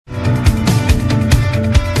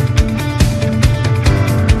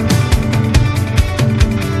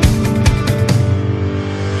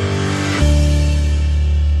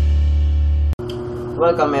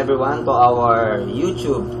welcome everyone to our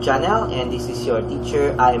YouTube channel, and this is your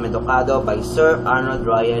teacher, I am Educado by Sir Arnold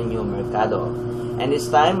Ryan New Mercado. And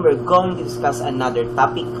this time we're going to discuss another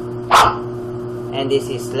topic, and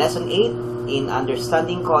this is lesson 8 in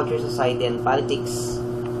understanding culture, society, and politics.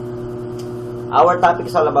 Our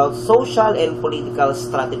topic is all about social and political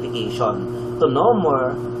stratification. To know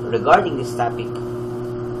more regarding this topic,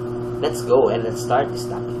 let's go and let's start this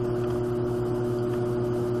topic.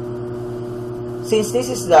 Since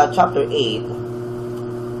this is the chapter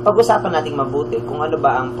 8, pag-usapan natin mabuti kung ano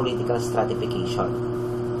ba ang political stratification.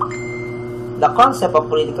 The concept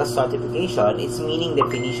of political stratification, its meaning,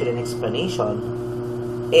 definition, and explanation,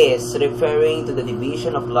 is referring to the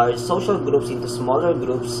division of large social groups into smaller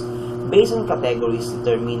groups based on categories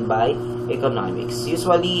determined by economics.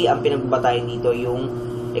 Usually, ang pinagbabatayan dito yung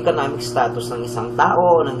economic status ng isang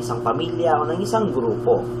tao, ng isang pamilya, o ng isang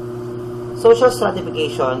grupo. Social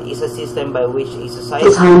stratification is a system by which a society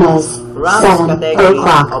ranks categories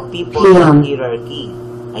of people in hierarchy.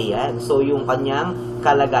 Ayan. So, yung kanyang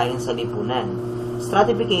kalagayan sa lipunan.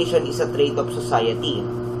 Stratification is a trait of society.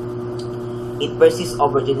 It persists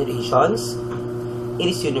over generations. It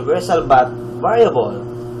is universal but variable.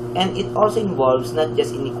 And it also involves not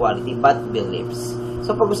just inequality but beliefs.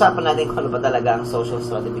 So, pag-usapan natin kung ano ba talaga ang social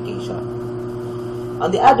stratification. On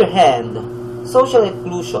the other hand, social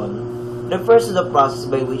exclusion refers to the process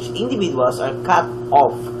by which individuals are cut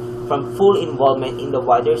off from full involvement in the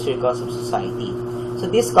wider circles of society. So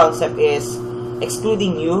this concept is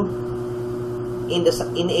excluding you in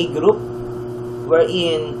a group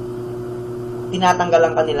wherein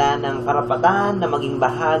tinatanggalan kanila ng karapatan na maging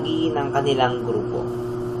bahagi ng kanilang grupo.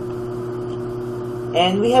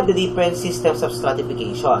 And we have the different systems of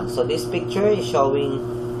stratification. So this picture is showing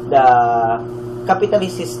the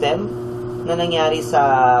capitalist system na nangyari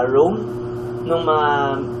sa Rome nung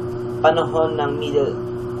mga panahon ng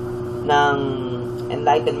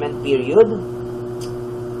Enlightenment period.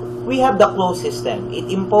 We have the closed system. It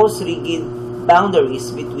imposes rigid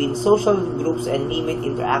boundaries between social groups and limit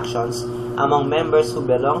interactions among members who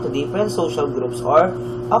belong to different social groups or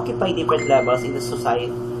occupy different levels in the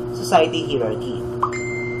society hierarchy.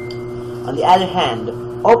 On the other hand,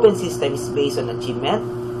 open system is based on achievement,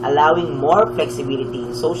 allowing more flexibility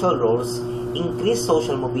in social roles, increased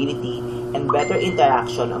social mobility, and better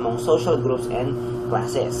interaction among social groups and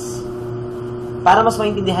classes. Para mas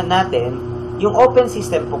maintindihan natin, yung open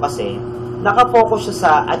system po kasi, nakafocus siya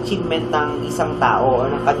sa achievement ng isang tao o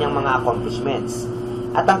ng kanyang mga accomplishments.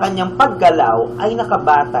 At ang kanyang paggalaw ay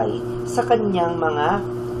nakabatay sa kanyang mga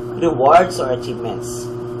rewards or achievements.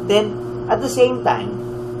 Then, at the same time,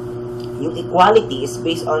 yung equality is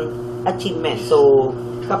based on achievement. So,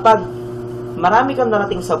 kapag marami kang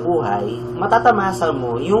narating sa buhay, matatamasan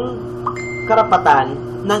mo yung karapatan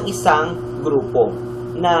ng isang grupo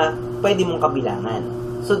na pwede mong kabilangan.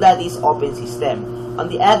 So, that is open system. On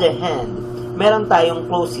the other hand, meron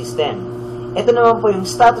tayong closed system. Ito naman po yung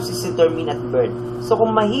status is determined at birth. So,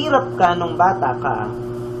 kung mahirap ka nung bata ka,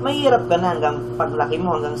 mahirap ka na hanggang paglaki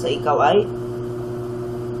mo, hanggang sa ikaw ay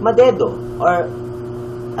madedo. Or,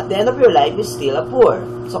 at the end of your life, is still a poor.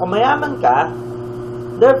 So, kung mayaman ka,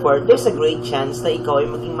 therefore, there's a great chance na ikaw ay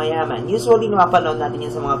maging mayaman. Usually, napapanood natin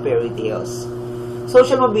yan sa mga fairy tales.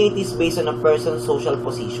 Social mobility is based on a person's social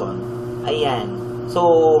position. Ayan. So,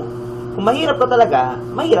 kung mahirap ka talaga,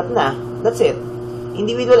 mahirap na. That's it.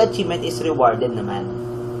 Individual achievement is rewarded naman.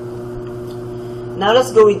 Now,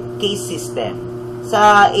 let's go with case system.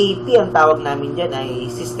 Sa AP, ang tawag namin dyan ay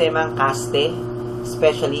sistemang caste.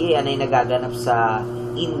 Especially, yan ay nagaganap sa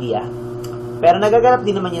India. Pero nagaganap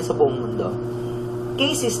din naman yan sa buong mundo.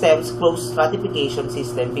 Case systems close stratification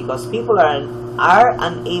system because people are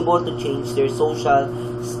unable to change their social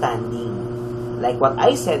standing. Like what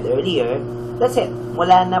I said earlier, that's it.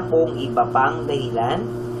 Wala na pong iba pang dahilan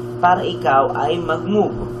para ikaw ay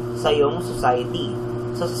mag-move sa iyong society,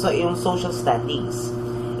 sa iyong social standings.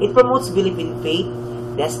 It promotes belief in fate,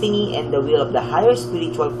 destiny, and the will of the higher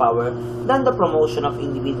spiritual power than the promotion of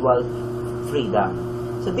individual freedom.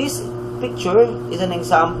 So this picture is an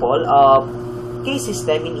example of case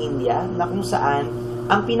system in India na kung saan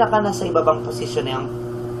ang pinaka nasa ibabang posisyon ay ang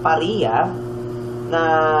pariya na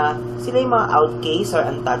sila yung mga outcasts or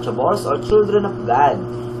untouchables or children of God.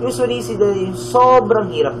 Usually sila yung sobrang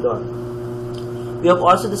hirap doon. We have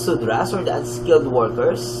also the Sudras or the unskilled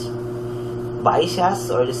workers, Vaishyas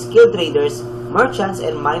or the skilled traders, merchants,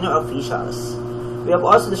 and minor officials. We have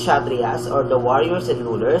also the Kshatriyas or the warriors and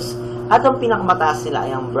rulers, at ang pinakamataas nila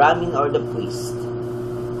ay ang Brahmin or the priest.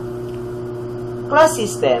 Class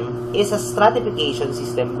system is a stratification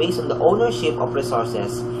system based on the ownership of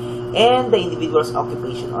resources and the individual's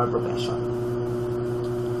occupation or profession.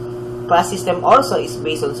 Class system also is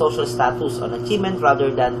based on social status, on achievement rather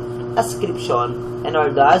than ascription, and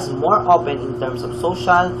are thus more open in terms of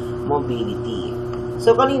social mobility.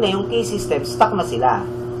 So, kanina yung case system, stuck na sila.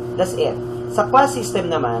 That's it. Sa class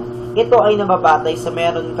system naman, ito ay nababatay sa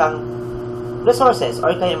meron kang resources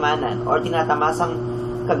or kayamanan or tinatamasang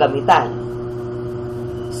kagamitan.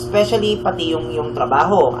 Especially pati yung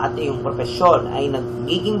trabaho at yung profesyon ay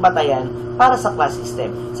nagiging batayan para sa class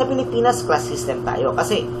system. Sa Pilipinas, class system tayo.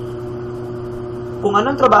 Kasi kung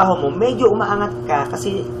anong trabaho mo, medyo umaangat ka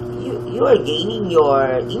kasi you are gaining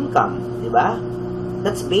your income. Diba?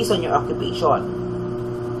 That's based on your occupation.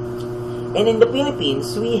 And in the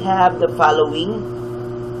Philippines, we have the following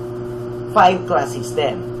 5 class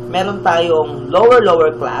system. Meron tayong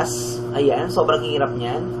lower class. Ayan, sobrang hirap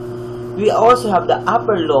niyan. We also have the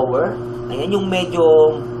upper-lower. Ayan, yung medyo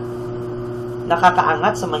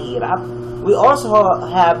nakakaangat sa mahirap. We also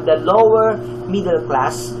have the lower middle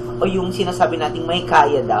class o yung sinasabi nating may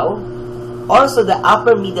kaya daw. Also, the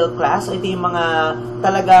upper middle class. Ito yung mga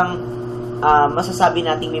talagang masasabi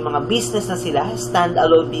natin may mga business na sila,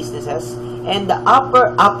 stand-alone businesses, and the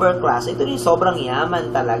upper class, ito yung sobrang yaman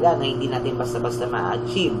talaga na hindi natin basta-basta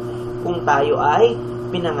ma-achieve kung tayo ay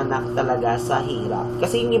pinanganak talaga sa hirap.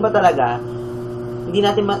 Kasi yung iba talaga, hindi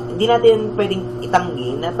natin pwedeng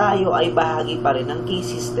itanggi na tayo ay bahagi pa rin ng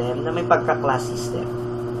case system na may pagka-class system.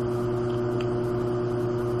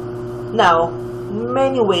 Now,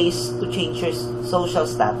 many ways to change your social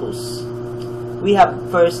status. We have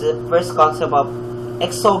first concept of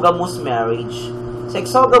exogamous marriage. So,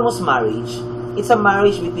 exogamous marriage, it's a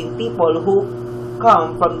marriage between people who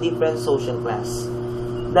come from different social class.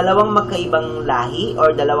 Dalawang magkaibang lahi or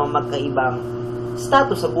dalawang magkaibang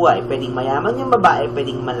status sa buhay. Pwedeng mayaman yung babae,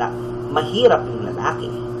 pwedeng mahirap yung lalaki.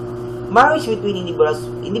 Marriage between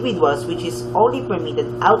individuals which is only permitted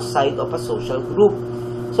outside of a social group.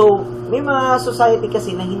 So, may mga society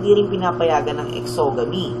kasi na hindi rin pinapayagan ng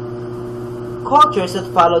exogamy. Cultures that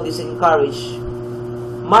follow this encourage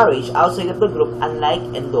marriage outside of the group, unlike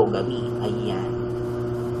endogamy. Ayan.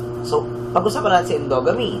 So, pag-usapan natin si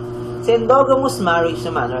endogamy. Si endogamous marriage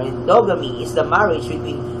naman, or endogamy, is the marriage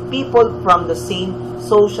between people from the same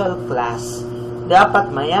social class.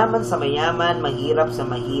 Dapat mayaman sa mayaman, mahirap sa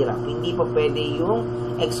mahirap. Hindi pa pwede yung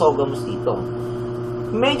exogamous dito.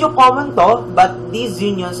 Medyo common to, but these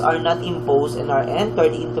unions are not imposed and are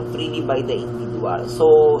entered into freely by the individual. So,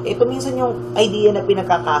 ito minsan yung idea na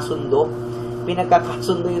pinagkakasundo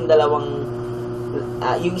yung dalawang,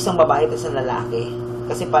 yung isang babae at isang lalaki.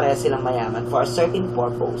 Kasi pareha silang mayaman for a certain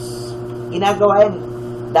purpose. Ginagawa yan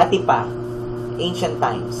dati pa, ancient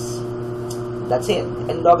times. That's it.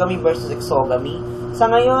 Endogamy versus exogamy.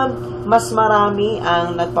 Sa ngayon, mas marami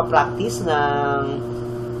ang nagpa-practice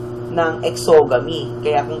ng exogamy.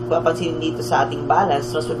 Kaya kung papansin dito sa ating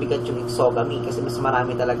balance, mas mabigat yung exogamy kasi mas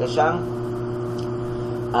marami talaga siyang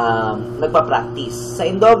nagpa-practice. Sa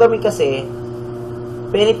endogamy kasi,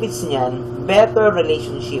 benefits niyan, better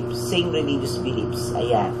relationships, same religious beliefs.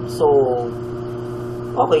 Ayan. So,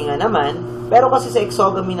 okay nga naman. Pero kasi sa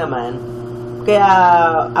exogamy naman, kaya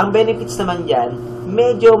ang benefits naman dyan,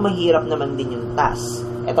 medyo mahirap naman din yung task.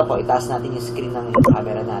 Ito po, itaas natin yung screen ng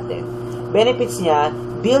camera natin. Benefits niya,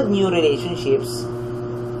 build new relationships.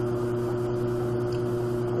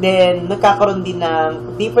 Then, nagkakaroon din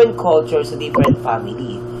ng different cultures sa different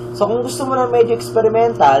family. So, kung gusto mo na medyo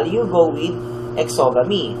experimental, you go with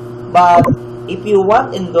exogamy. But, if you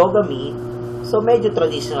want endogamy, so medyo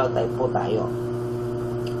traditional type po tayo.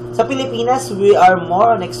 Sa Pilipinas, we are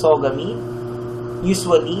more on exogamy.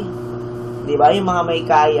 Usually, di ba? Yung mga may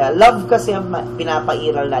kaya. Love kasi ang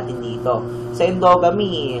pinapairal natin dito. Sa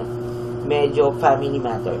endogamy, medyo family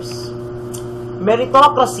matters.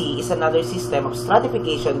 Meritocracy is another system of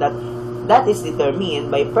stratification that is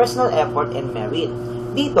determined by personal effort and merit.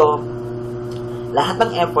 Dito, lahat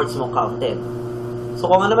ng efforts mo counted. So,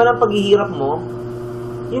 kung ano man ang paghihirap mo,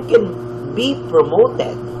 you can be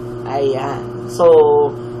promoted. Ayan. So,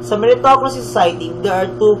 sa meritocracy society, there are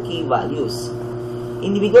two key values.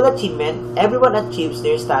 Individual achievement, everyone achieves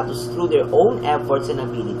their status through their own efforts and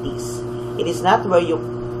abilities. It is not where you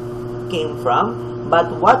came from, but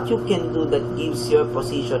what you can do that gives your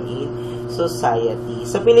position in society.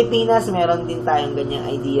 Sa Pilipinas, meron din tayong ganyang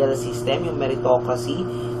ideal system, yung meritocracy,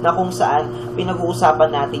 na kung saan pinag-uusapan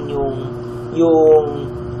natin yung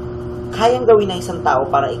kayang gawin ng isang tao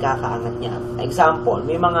para ikakaangat niya. Example,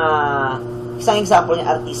 isang example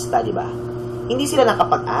niya, artista, di ba? Hindi sila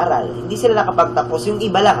nakapag-aral, hindi sila nakapagtapos, yung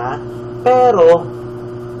iba lang ha, pero,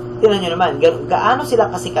 tingnan nyo naman, gaano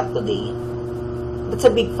sila kasikat today? That's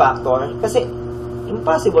a big factor, kasi,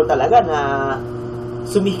 impossible talaga na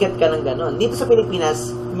sumikat ka ng ganon. Dito sa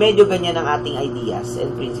Pilipinas, medyo ganyan ang ating ideas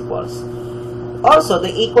and principles. Also, the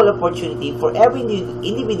equal opportunity for every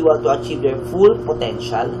individual to achieve their full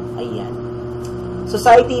potential. Ayan.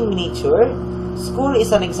 Society in miniature. School is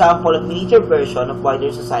an example of miniature version of wider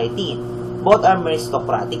society. Both are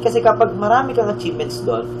meritocratic kasi kapag marami kang achievements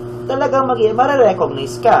doon, talagang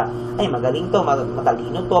mare-recognize ka. Ay, magaling to,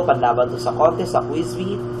 matalino to, panlaban to sa contest, sa quiz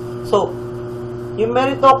bee. So, yung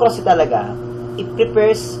meritocracy talaga, it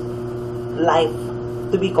prepares life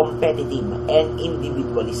to be competitive and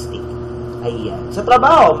individualistic. Ayan. Sa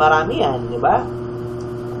trabaho, marami yan, di ba?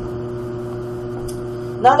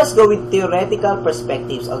 Now, let's go with theoretical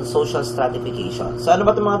perspectives on social stratification. So, ano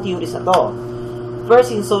ba itong mga theories na to?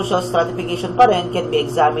 First, in social stratification pa rin can be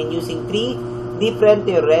examined using three different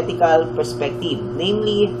theoretical perspectives,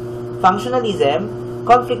 namely functionalism,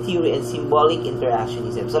 conflict theory, and symbolic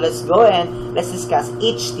interactionism. So, let's go and let's discuss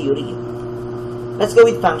each theory. Let's go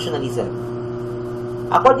with functionalism.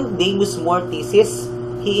 According to Davis Moore thesis,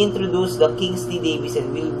 he introduced the Kingsley Davis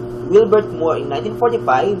and Wilbert Moore in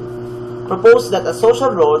 1945, proposed that a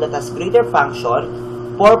social role that has greater function,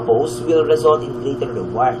 purpose, will result in greater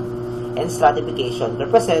reward. And stratification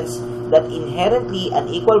represents that inherently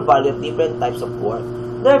unequal value of different types of work.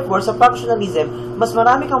 Therefore, sa functionalism, mas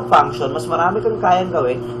marami kang function, mas marami kang kayang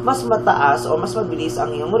gawin, mas mataas o mas mabilis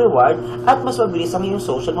ang iyong reward, at mas mabilis ang iyong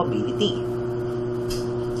social mobility.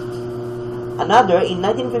 Another, in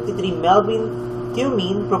 1953, Melvin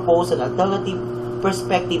Tumin proposed an alternative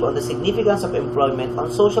perspective on the significance of employment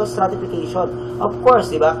on social stratification. Of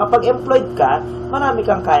course, di ba? Kapag employed ka, marami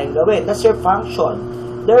kang kayang gawin. That's your function.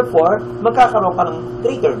 Therefore, magkakaroon ka ng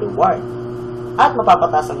greater reward at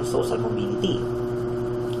mapapataas ang social mobility.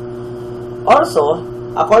 Also,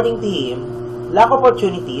 according to him, lack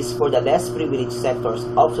opportunities for the less privileged sectors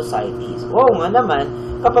of societies. Oo nga naman,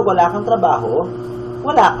 kapag wala kang trabaho,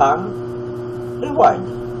 wala kang reward.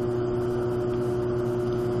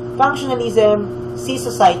 Functionalism sees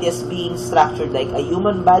society as being structured like a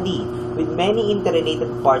human body with many interrelated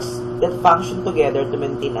parts that function together to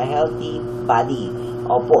maintain a healthy body.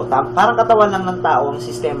 Opo, parang katawan lang ng tao ang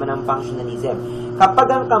sistema ng functionalism. Kapag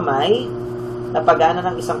ang kamay, napagana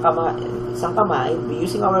ng isang kamay,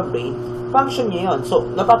 using our brain, function niya yun. So,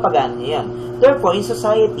 napapagana niya yan. Therefore, in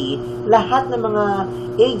society, lahat ng mga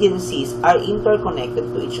agencies are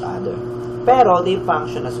interconnected to each other. Pero, they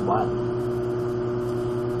function as one.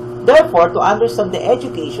 Therefore, to understand the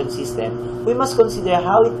education system, we must consider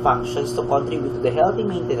how it functions to contribute to the healthy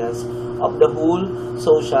maintenance of the whole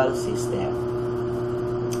social system.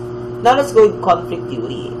 Now, let's go with conflict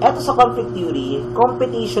theory. Ito sa conflict theory,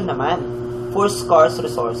 competition naman for scarce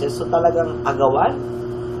resources. So, talagang agawan,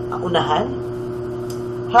 unahan,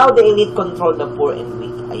 how the elite control the poor and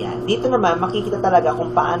weak. Ayan. Dito naman, makikita talaga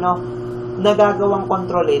kung paano nagagawang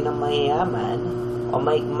kontrolin ng mayayaman o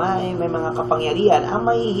may mga kapangyarihan ang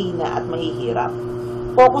mahihina at mahihirap.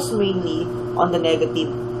 Focus mainly on the negative,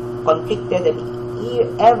 conflicted, and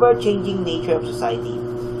ever-changing nature of society.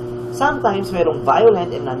 Sometimes, mayroong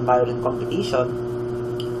violent and non-violent competition.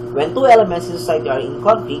 When two elements in society are in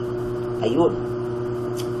conflict, ayun,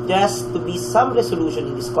 there has to be some resolution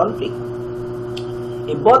in this conflict.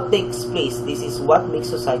 If both takes place, this is what makes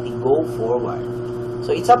society go forward.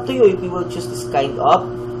 So, it's up to you if you will choose this kind of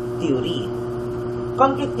theory.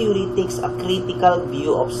 Conflict theory takes a critical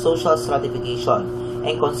view of social stratification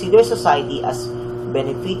and considers society as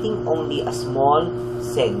benefiting only a small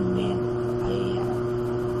segment.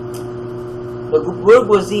 The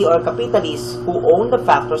bourgeoisie or capitalists who own the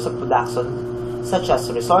factors of production such as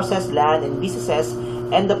resources, land, and businesses,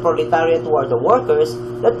 and the proletariat who are the workers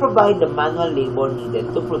that provide the manual labor needed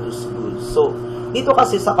to produce goods. So, dito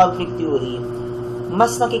kasi sa conflict theory,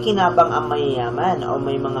 mas nakikinabang ang mayayaman o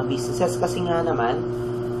may mga businesses kasi nga naman,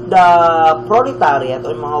 the proletariat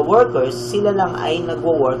o mga workers, sila lang ay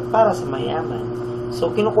nagwo-work para sa mayayaman.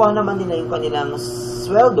 So, kinukuha naman nila yung kanilang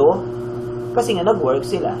sweldo kasi nga nag-work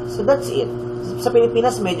sila. So, that's it. Sa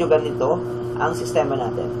Pilipinas, medyo ganito ang sistema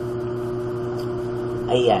natin.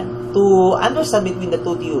 Ayan. To understand between the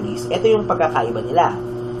two theories, ito yung pagkakaiba nila.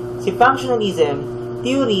 Si functionalism,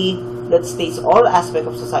 theory that states all aspects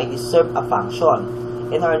of society serve a function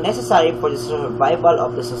and are necessary for the survival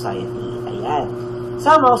of the society. Ayan.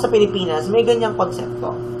 Sama sa Pilipinas, may ganyang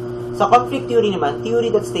konsepto. Sa conflict theory naman, theory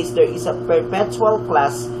that states there is a perpetual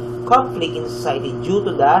class conflict in society due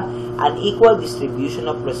to the unequal distribution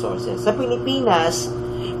of resources. Sa Pilipinas,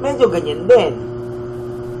 medyo ganyan din.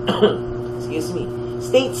 Excuse me.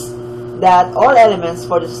 States that all elements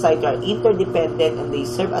for the society are interdependent and they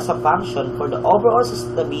serve as a function for the overall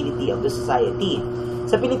stability of the society.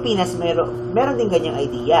 Sa Pilipinas, meron din ganyang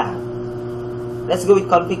idea. Let's go with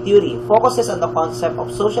conflict theory. Focuses on the concept of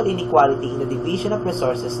social inequality in the division of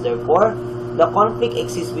resources. Therefore, the conflict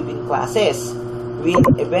exists between classes will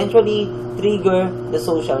eventually trigger the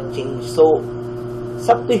social change. So, it's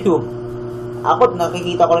up to you. Ako,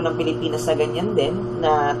 nakikita ko rin ng Pilipinas na ganyan din,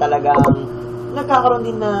 na talagang nagkakaroon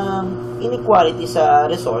din ng inequality sa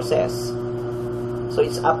resources. So,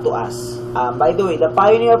 it's up to us. By the way, the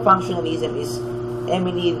pioneer of functionalism is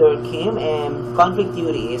Emily Durkheim and conflict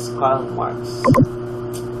theory is Karl Marx.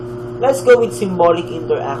 Let's go with symbolic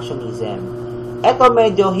interactionism. Ito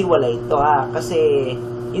medyo hiwalay ito kasi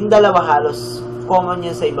yung dalawa halos common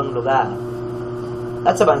yan sa ibang lugar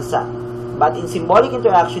at sa bansa. But in symbolic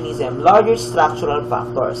interactionism, larger structural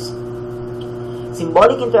factors.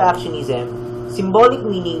 Symbolic interactionism, symbolic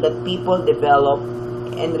meaning that people develop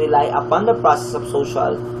and rely upon the process of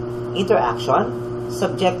social interaction.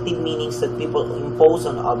 Subjective meanings that people impose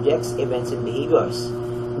on objects, events, and behaviors.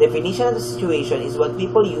 Definition of the situation is what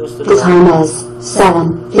people use to know. The time is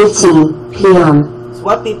 7:15 p.m. It's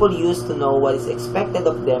what people use to know what is expected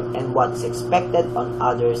of them and what is expected on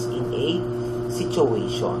others in a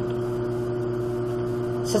situation.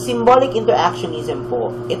 Sa symbolic interactionism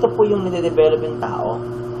po, ito po yung nade-develop yung tao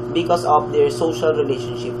because of their social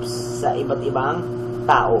relationships sa iba't ibang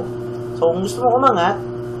tao. So, kung gusto mo umangat,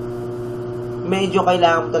 medyo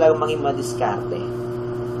kailangan mo talagang maging madiskarte.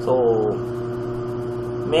 So,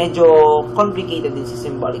 medyo complicated din si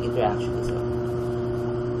symbolic interactionism.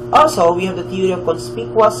 Also, we have the theory of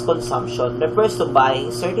conspicuous consumption, refers to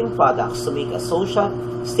buying certain products to make a social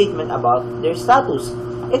statement about their status.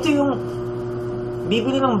 Ito yung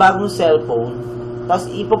bibili ng bagong cellphone, tapos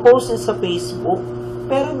ipopost niya sa Facebook,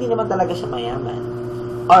 pero hindi naman talaga siya mayaman.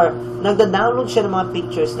 Or, nagda-download siya ng mga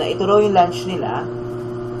pictures na ito raw yung lunch nila,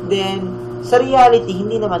 then, sa reality,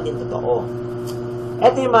 hindi naman din totoo.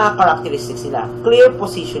 Ito yung mga characteristics nila. Clear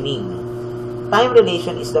positioning. Time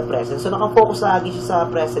relation is the present. So, nakafocus lagi siya sa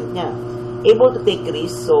present niya. Able to take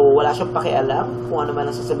risks. So, wala siyang pakialam kung ano man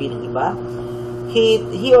ang sasabihin ng iba.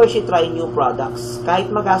 He or she try new products. Kahit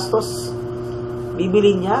magastos,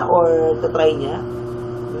 bibili niya or tatry niya.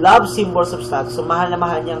 Love symbols of status. So, mahal na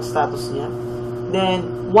mahal niya ang status niya.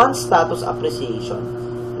 Then, one status appreciation.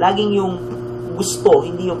 Laging yung gusto,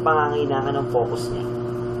 hindi yung pangangailangan ng focus niya.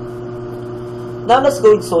 Now, let's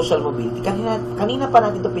go with social mobility. Kanina pa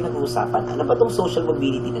natin ito pinag-uusapan. Ano ba itong social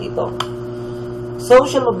mobility na ito?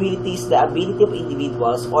 Social mobility is the ability of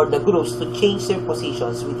individuals or the groups to change their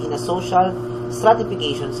positions within a social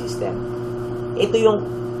stratification system. Ito yung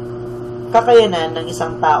kakayanan ng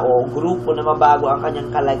isang tao o grupo na mabago ang kanyang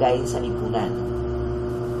kalagayan sa lipunan.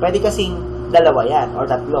 Pwede kasing dalawa yan or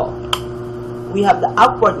tatlo. We have the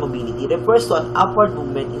upward mobility, refers to an upward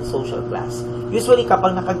movement in social class. Usually,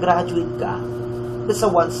 kapag nakagraduate ka, that's a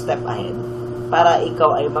one step ahead para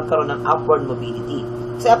ikaw ay magkaroon ng upward mobility.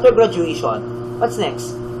 Kasi after graduation, what's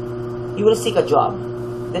next? You will seek a job.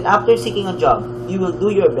 Then after seeking a job, you will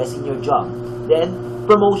do your best in your job. Then,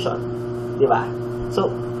 promotion. Diba?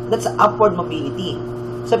 So, that's upward mobility.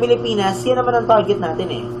 Sa Pilipinas, yan naman ang target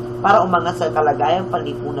natin para umangat sa kalagayang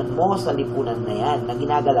panlipunan mo sa lipunan na yan, na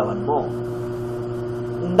ginagalawan mo.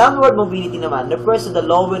 Downward mobility naman refers to the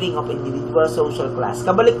lowering of individual social class.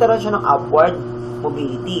 Kabaliktaran siya ng upward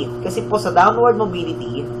mobility. Kasi po sa downward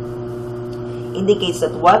mobility, indicates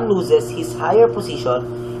that one loses his higher position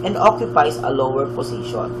and occupies a lower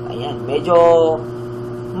position. Ayan, medyo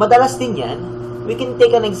madalas din yan. We can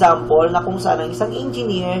take an example na kung saan ang isang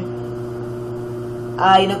engineer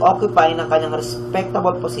ay nag-occupy ng kanyang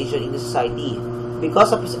respectable position in the society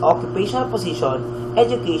because of his occupational position,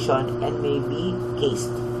 education, and may be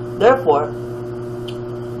cased. Therefore,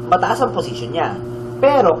 mataas ang position niya.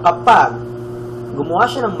 Pero kapag gumawa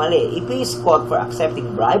siya ng mali, if he is caught for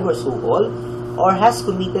accepting bribe or suhol, or has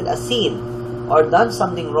committed a sin, or done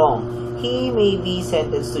something wrong, he may be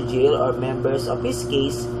sentenced to jail or members of his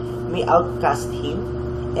case may outcast him,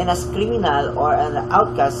 and as criminal or an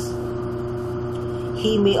outcast,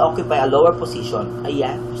 he may occupy a lower position.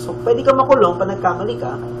 Ayan. So, pwede ka makulong pag nagkamali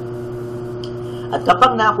ka. At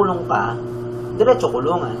kapag nakulong ka, diretso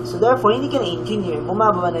kulungan. So, therefore, hindi ka na engineer,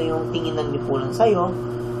 bumababa na yung tingin ng lipunan sa'yo,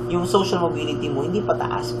 yung social mobility mo, hindi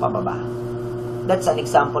pataas, pababa. That's an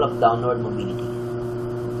example of downward mobility.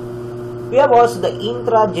 We have also the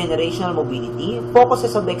intra-generational mobility,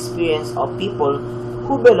 focuses on the experience of people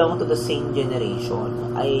who belong to the same generation.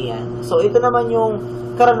 Ayan. So, ito naman yung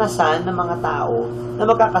karanasan ng mga tao na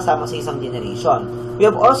magkakasama sa isang generation. We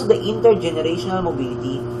have also the intergenerational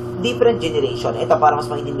mobility, different generation. Ito para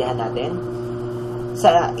mas maintindihan natin.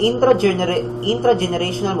 Sa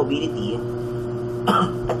intragenerational mobility,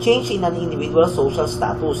 a change in an individual social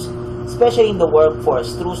status. especially in the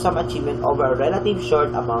workforce, through some achievement over a relative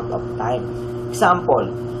short amount of time. Example,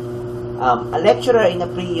 a lecturer in a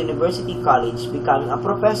pre-university college becoming a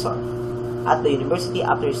professor at the university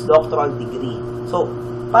after his doctoral degree. So,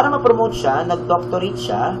 para ma-promote siya, nag-doctorate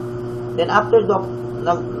siya, then after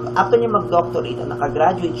niya mag-doctorate at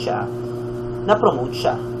nakagraduate siya, na-promote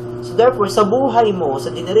siya. So, therefore, sa buhay mo,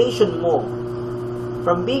 sa generation mo,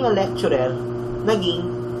 from being a lecturer, naging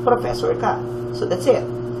professor ka. So, that's it.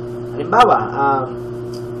 Halimbawa,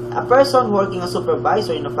 a person working as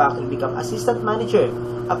supervisor in a factory become assistant manager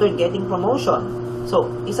after getting promotion. So,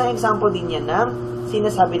 isang example din yan ng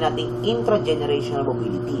sinasabi nating intragenerational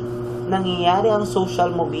mobility. Nangyayari ang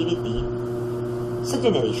social mobility sa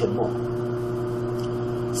generation mo.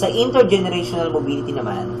 Sa intergenerational mobility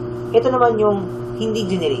naman, ito naman yung hindi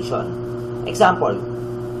generation. Example,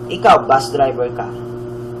 ikaw, bus driver ka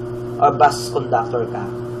or bus conductor ka.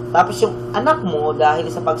 Tapos yung anak mo,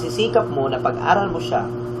 dahil sa pagsisikap mo na pag-aral mo siya,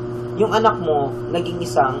 yung anak mo naging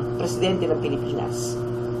isang presidente ng Pilipinas.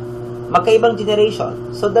 Magkaibang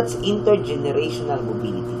generation. So, that's intergenerational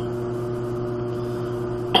mobility.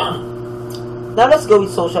 Now, let's go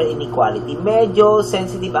with social inequality. Medyo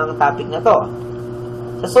sensitive ang topic na to.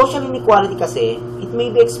 Sa social inequality kasi, it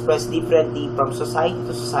may be expressed differently from society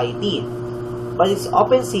to society, but it's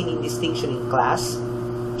often seen in distinction in class,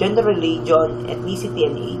 gender, religion, ethnicity,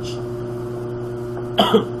 and age.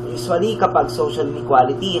 Usually, kapag social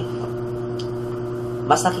inequality,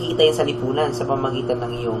 mas nakikita yan sa lipunan sa pamamagitan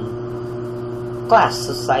ng iyong class,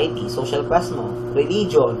 society, social class mo,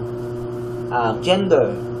 religion,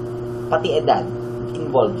 gender, pati edad,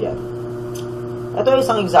 involved yan. Ito ay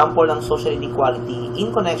isang example ng social inequality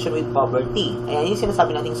in connection with poverty. Ayan yung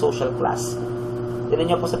sinasabi nating social class.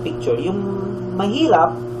 Tignan nyo po sa picture, yung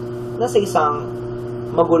mahirap na sa isang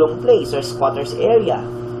magulong place or squatters area.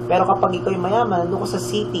 Pero kapag ikaw yung mayaman, nandun ka sa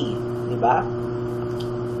city, di ba?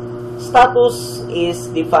 Status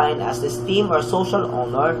is defined as the esteem or social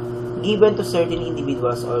honor given to certain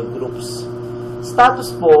individuals or groups.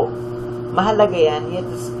 Status po, mahalaga yan,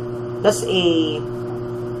 that's a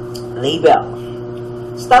label.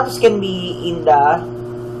 Status can be in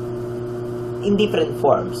different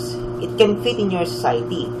forms. It can fit in your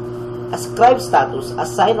society. Ascribe status,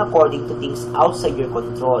 assign according to things outside your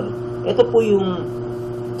control. Ito po yung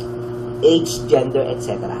age, gender,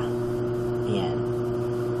 etc. Ayan.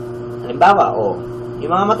 Halimbawa,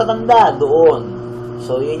 yung mga matatanda doon.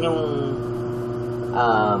 So, yun yung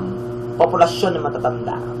populasyon ng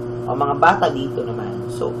matatanda. O mga bata dito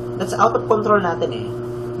naman. So, that's out of control natin eh.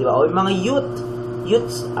 Di ba? O yung mga youth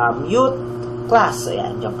class.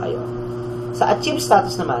 Ayan, dyan kayo. Sa achieve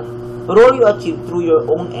status naman, role you achieve through your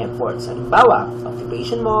own efforts. Halimbawa,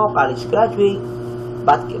 occupation mo, college graduate,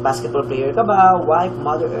 basketball player ka ba, wife,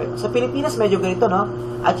 mother, earth. Sa Pilipinas, medyo ganito, no?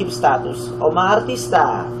 Achieve status. O mga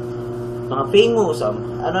artista, mga famous,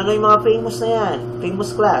 ano yung mga famous na yan?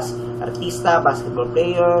 Famous class, artista, basketball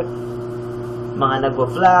player, mga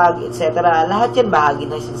nagvo-vlog, etc. Lahat yan bahagi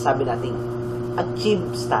ng sinasabi nating achieve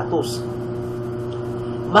status.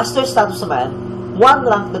 Master status naman, one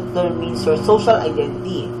rank that determines your social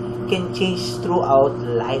identity can change throughout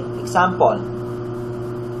life. Example,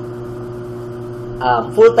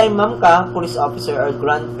 full-time mom ka, police officer, or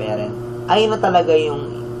grandparent, ito na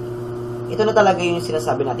talaga yung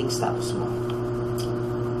sinasabi nating status mo.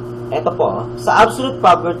 Ito po, sa absolute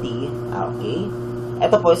poverty, okay,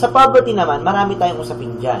 ito po, sa poverty naman, marami tayong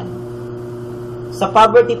usapin dyan. Sa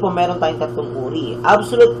poverty po, meron tayong tatlong uri.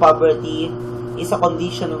 Absolute poverty is a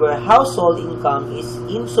condition where household income is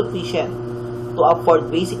insufficient to afford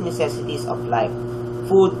basic necessities of life,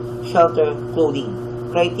 food, shelter, clothing.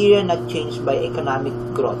 Criteria not changed by economic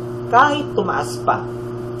growth. Kahit tumaas pa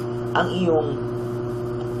ang iyong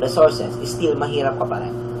resources, still mahirap ka pa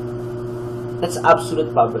rin. That's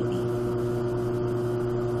absolute poverty.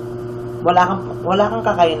 Wala kang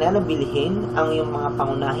kakayanan na bilhin ang iyong mga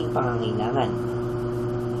pangunahing pangangailangan.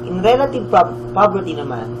 In relative poverty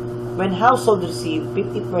naman, when households receive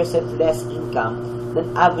 50% less income than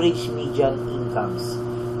average median incomes,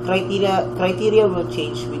 criteria will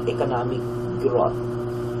change with economic growth.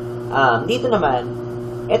 Dito naman,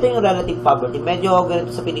 ito yung relative poverty. Medyo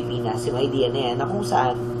ganito sa Pilipinas, yung idea na yan, na kung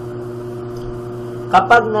saan,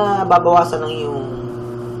 kapag nababawasan ng iyong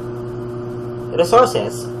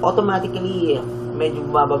resources, automatically, medyo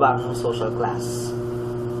bumababa ang social class.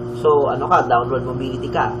 So, downward mobility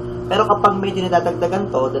ka. Pero kapag medyo nadadagdagan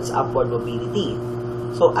to, that's upward mobility.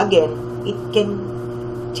 So, again, it can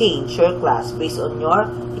change your class based on your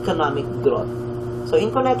economic growth. So,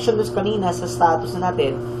 in connection to kanina sa status na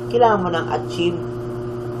natin, kailangan mo ng achieve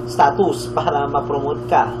status para ma-promote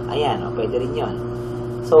ka. Ayan, pwede rin yun.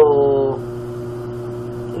 So,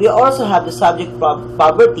 we also have the subjective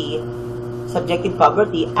poverty,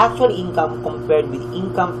 actual income compared with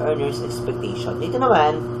income earners expectation. Dito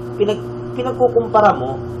naman, pinagkukumpara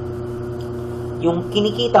mo yung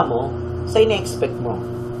kinikita mo sa ina-expect mo.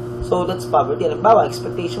 So, that's poverty. Halimbawa,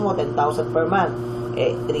 expectation mo 10,000 per month,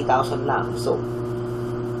 3,000 lang. So,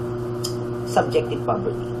 subjective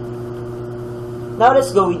poverty. Now,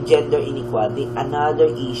 let's go with gender inequality, another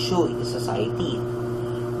issue in society.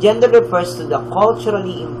 Gender refers to the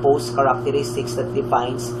culturally imposed characteristics that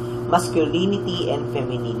defines masculinity and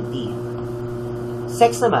femininity.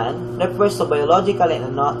 Sex naman refers to biological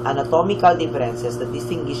and anatomical differences that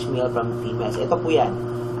distinguish male from females. Ito po yan.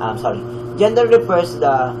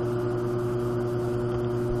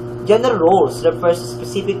 Gender roles refers to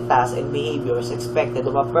specific tasks and behaviors expected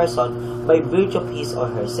of a person by virtue of his or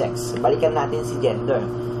her sex. Balikan natin si gender.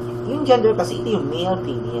 Yung gender kasi, ito yung male,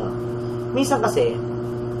 female. Minsan kasi,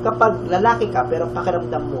 kapag lalaki ka pero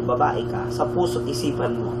pakiramdam mo babae ka, sa puso't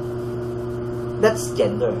isipan mo, that's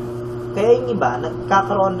gender. Kaya yung iba,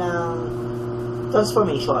 nagkakaroon ng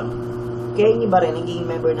transformation. Kaya yung iba rin, nagiging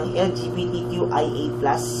member ng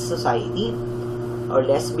LGBTQIA+ society, or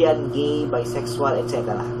lesbian, gay, bisexual,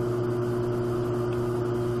 etc.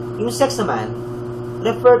 Yung sex naman,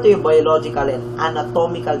 refer to yung biological and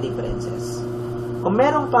anatomical differences. Kung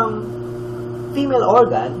meron kang female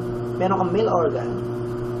organ, meron kang male organ,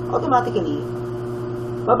 automatically,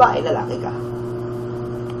 babae, lalaki ka.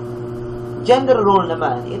 Gender role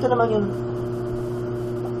naman, ito naman yung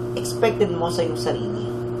expected mo sa iyong sarili.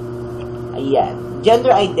 Ayan. Gender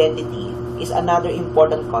identity is another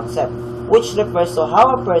important concept which refers to how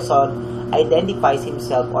a person identifies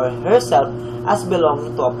himself or herself as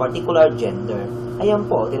belonging to a particular gender. Ayan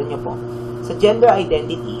po, tignan nyo po. Sa gender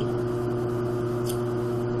identity,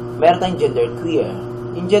 meron tayong gender queer.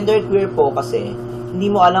 Yung gender queer po kasi, hindi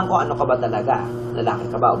mo alam kung ano ka ba talaga. Lalaki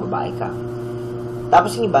ka ba o babae ka.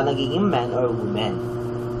 Tapos yung iba, nagiging man or woman.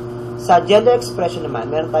 Sa gender expression naman,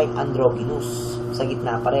 meron tayong androgynous. Sa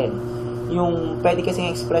gitna pa rin. Yung pwede kasing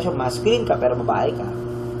expression, masculine ka pero babae ka.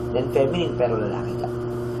 Then feminine pero lalaki ka.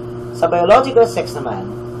 Sa biological sex naman,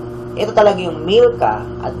 ito talaga yung male ka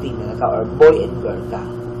at female ka or boy and girl ka.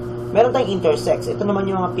 Meron tayong intersex. Ito naman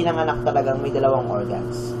yung mga pinanganak talagang may dalawang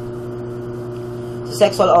organs. Sa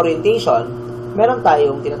sexual orientation, meron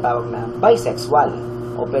tayong tinatawag na bisexual.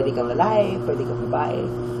 O pwede kang lalaki, pwede kang babae.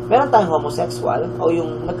 Meron tayong homosexual o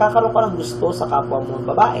yung nagkakaroon ka ng gusto sa kapwa mo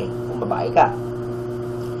babae, kung babae ka.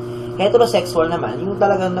 Heterosexual naman, yung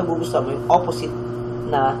talagang nagugustuhan mo yung opposite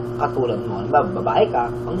na katulad mo. Babae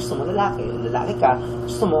ka, ang gusto mo lalaki. Lalaki ka,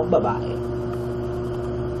 gusto mo babae.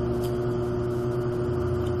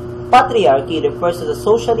 Patriarchy refers to the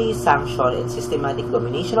socially sanctioned and systematic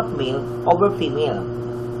domination of male over female.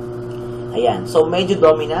 Ayan. So, medyo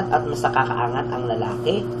dominant at mas nakakaangat ang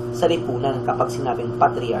lalaki sa lipunan kapag sinabing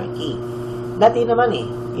patriarchy. Dati naman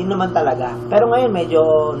yun naman talaga. Pero ngayon, medyo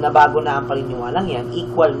nabago na ang paniniwalang yan.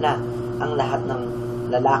 Equal na ang lahat ng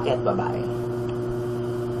lalaki at babae.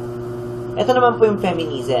 Ito naman po yung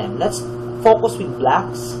feminism. Let's focus with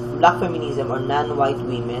blacks. Black feminism or non-white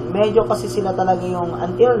women. Medyo kasi sila talaga yung,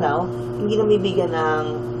 until now, hindi namibigyan ng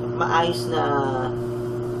maayos na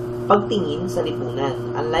pagtingin sa lipunan.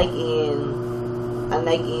 Unlike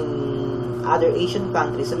in other Asian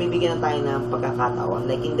countries, bibigyan na tayo ng pagkakataon.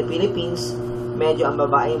 Like in the Philippines, medyo ang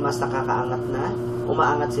babae mas nakakaangat na.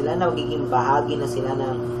 Umaangat sila na magiging bahagi na sila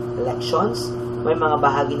ng elections. May mga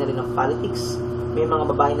bahagi na rin ng politics. May mga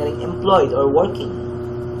babae na rin employed or working.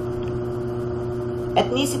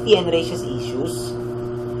 Ethnicity and racial issues.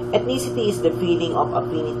 Ethnicity is the feeling of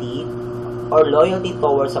affinity or loyalty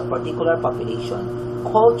towards a particular population,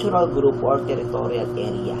 cultural group, or territorial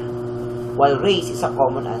area. While race is a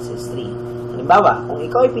common ancestry. Halimbawa, kung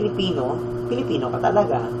ikaw ay Pilipino, Pilipino ka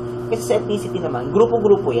talaga. Kasi sa ethnicity naman,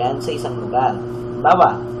 grupo-grupo yan sa isang lugar.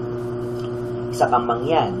 Halimbawa, isa kang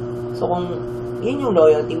Mangyan. So, kung yun yung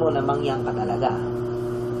loyalty mo na Mangyan ka talaga.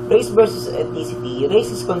 Race versus ethnicity,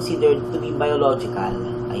 race is considered to be biological.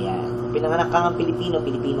 Ayan. Pinanganak ka ng Pilipino,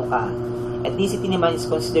 Pilipino ka. Ethnicity naman is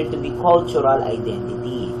considered to be cultural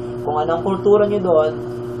identity. Kung anong kultura nyo doon,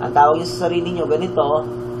 ang tawag nyo sa sarili nyo ganito,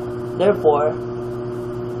 therefore,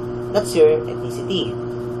 that's your ethnicity.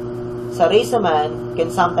 Sa race naman,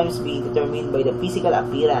 can sometimes be determined by the physical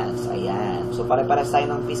appearance. Ayan. So, pare-pares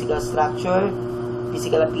tayo ng physical structure,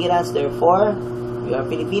 physical appearance, therefore, we are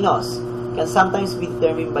Filipinos. Can sometimes be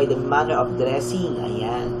determined by the manner of dressing.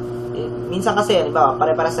 Ayan. Minsan kasi, halimbawa,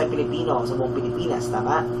 pare-pares tayo Pilipino sa buong Pilipinas,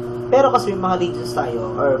 tama? Pero kasi may mga regions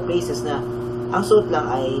tayo, or places na ang suot lang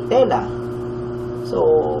ay tela. So,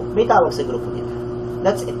 may tawag sa grupo nila.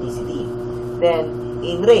 That's ethnicity. Then,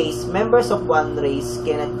 in race, members of one race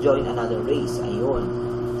cannot join another race. Ayun.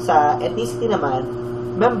 Sa ethnicity naman,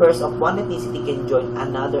 members of one ethnicity can join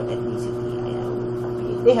another ethnicity. Ayan.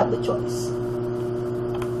 They have the choice.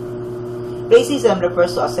 Racism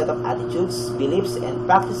refers to a set of attitudes, beliefs, and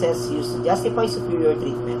practices used to justify superior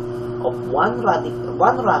treatment of one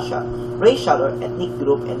racial or ethnic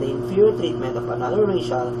group and the inferior treatment of another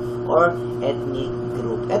racial or ethnic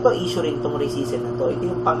group. Ito, issue rin itong racism na to. Ito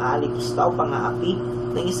yung pang-aalipusta o pang-aapi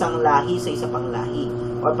ng isang lahi sa isa pang lahi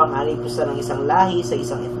or pang-aalipusta ng isang lahi sa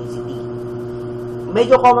isang ethnicity.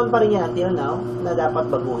 Medyo common pa rin yan until now na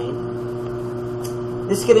dapat baguhin.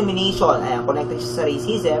 Discrimination, ayan, connected siya sa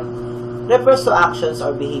racism, refers to actions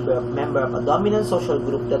or behavior of member of a dominant social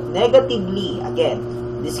group that negatively, again,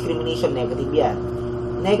 discrimination, negative yan,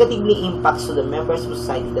 negatively impacts to the members of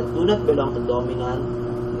society that do not belong to dominant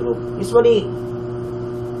group. Usually,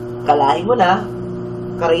 kalahi mo na,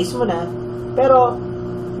 ka-race mo na, pero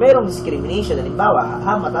mayroong discrimination. Halimbawa,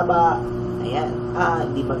 mataba, ayan,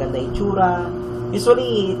 hindi maganda itsura.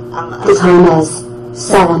 Usually, The time is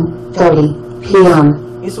 7:30 p.m.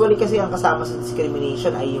 Usually kasi ang kasama sa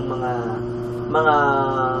discrimination ay yung mga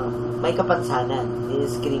may kapansanan.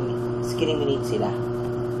 Discriminate sila.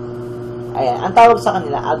 Ayan, ang tawag sa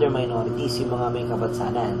kanila, other minorities, yung mga may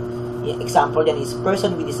kapansanan. Yung example yan is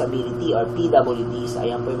person with disability or PWDs.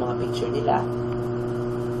 Ayan po yung mga picture nila.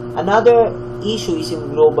 Another issue is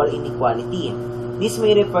yung global inequality. This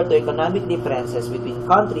may refer to economic differences between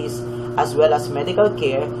countries as well as medical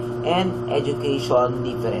care and education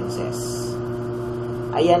differences.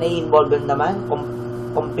 Ayan ay involvement naman,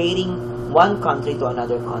 comparing one country to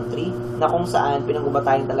another country, na kung saan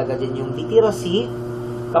pinag-ubatayan talaga din yung literacy.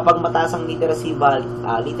 Kapag mataas ang literacy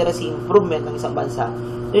improvement ng isang bansa,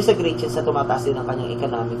 there's a great chance na tumataas din ang kanyang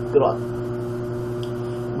economic growth.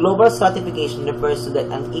 Global stratification refers to the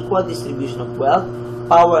unequal distribution of wealth,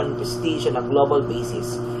 power, and prestige on a global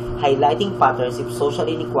basis, highlighting patterns of social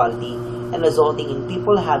inequality and resulting in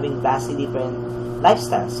people having vastly different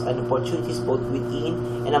lifestyles and opportunities both within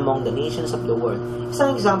and among the nations of the world.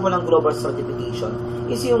 Isang example ng global stratification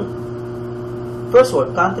is yung first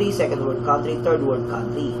world country, second world country, third world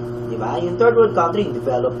country. Diba? Yung third world country,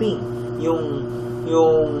 developing.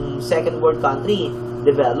 Yung second world country,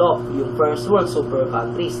 develop. Yung first world, super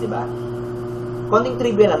countries. Diba? Konting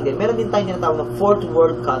trivia lang din. Meron din tayong tinatawag na fourth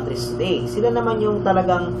world countries today. Sila naman yung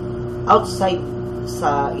talagang outside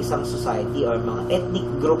sa isang society or mga ethnic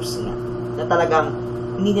groups nga na talagang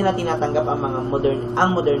hindi nila tinatanggap ang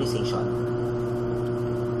modernization.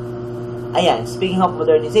 Ayan, speaking of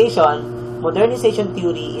modernization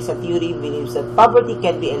theory is a theory believes that poverty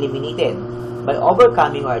can be eliminated by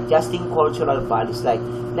overcoming or adjusting cultural values like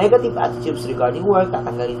negative attitudes regarding work,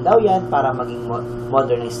 tatanggalin daw yan para maging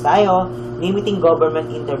modernized tayo, limiting government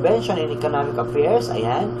intervention in economic affairs,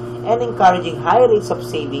 ayan, and encouraging high rates of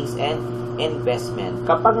savings and investment.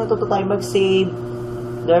 Kapag natuto tayo mag-save,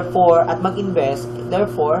 therefore, at mag-invest,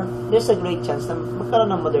 therefore, there's a great chance na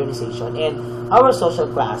magkaroon ng modernization and our social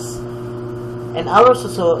class and our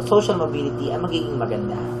social mobility ay magiging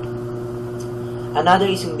maganda. Another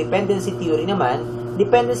is yung dependency theory naman.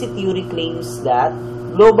 Dependency theory claims that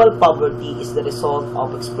global poverty is the result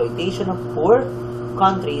of exploitation of poor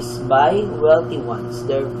countries by wealthy ones,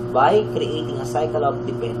 thereby creating a cycle of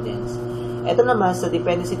dependence. Ito naman, sa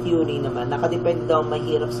dependency theory naman, nakadepende daw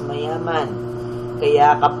mahirap sa mayaman.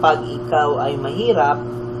 Kaya kapag ikaw ay mahirap,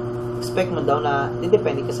 expect mo daw na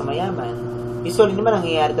didepende ka sa mayaman. Usually naman,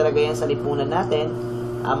 nangyayari talaga yan sa lipunan natin.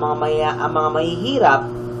 Ang mga mahihirap,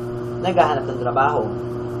 naghahanap ng trabaho.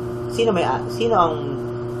 Sino ang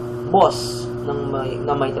boss ng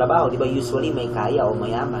may trabaho? Diba? Usually may kaya o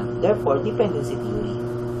mayaman. Therefore, dependency theory.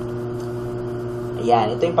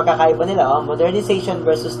 Ayan, ito yung pagkakaiba nila. Modernization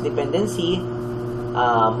versus dependency.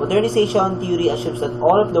 Modernization theory assumes that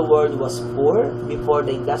all of the world was poor before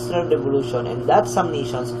the Industrial Revolution and that some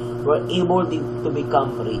nations were able to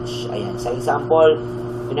become rich. Ayan. Sa example,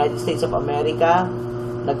 United States of America,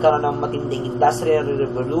 nagkaroon ng matinding Industrial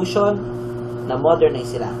Revolution na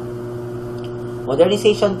modernize sila.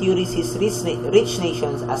 Modernization theory sees rich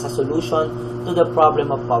nations as a solution to the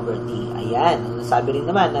problem of poverty. Ayan. Nasabi rin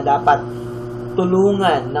naman na dapat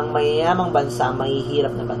tulungan ng mayayamang bansa,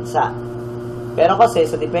 mahihirap na bansa. Pero kasi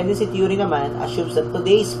sa dependency theory naman, assumes that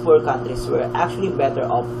today's poor countries were actually better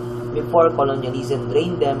off before colonialism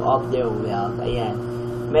drained them of their wealth. Ayan.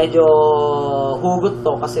 Medyo hugot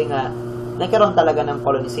to kasi nga nagkaroon talaga ng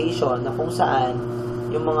colonization na kung saan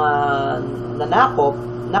yung mga nanakop,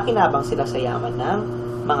 nakinabang sila sa yaman ng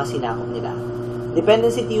mga sinakop nila.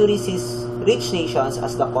 Dependency theory sees rich nations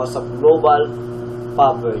as the cause of global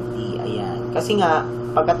poverty. Ayan. Kasi nga,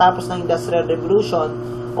 pagkatapos ng Industrial Revolution,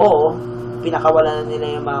 pinakawalan na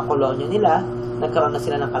nila yung mga kolonya nila, nagkaroon na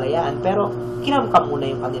sila ng kalayaan, pero kinamkam muna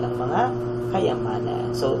yung kanilang mga kayamanan.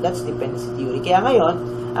 So, that's dependency theory. Kaya ngayon,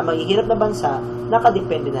 ang maghihirap na bansa,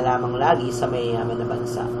 nakadepende na lamang lagi sa mayayaman na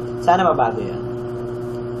bansa. Sana mabago yun.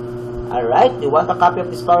 Alright, you want a copy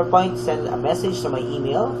of this PowerPoint? Send a message to my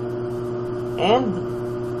email. And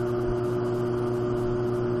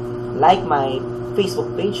like my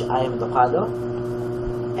Facebook page, I am Tocado.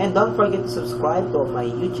 And don't forget to subscribe to my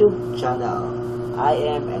YouTube channel. I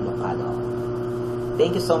am Tocado.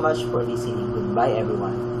 Thank you so much for listening. Goodbye,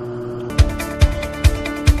 everyone.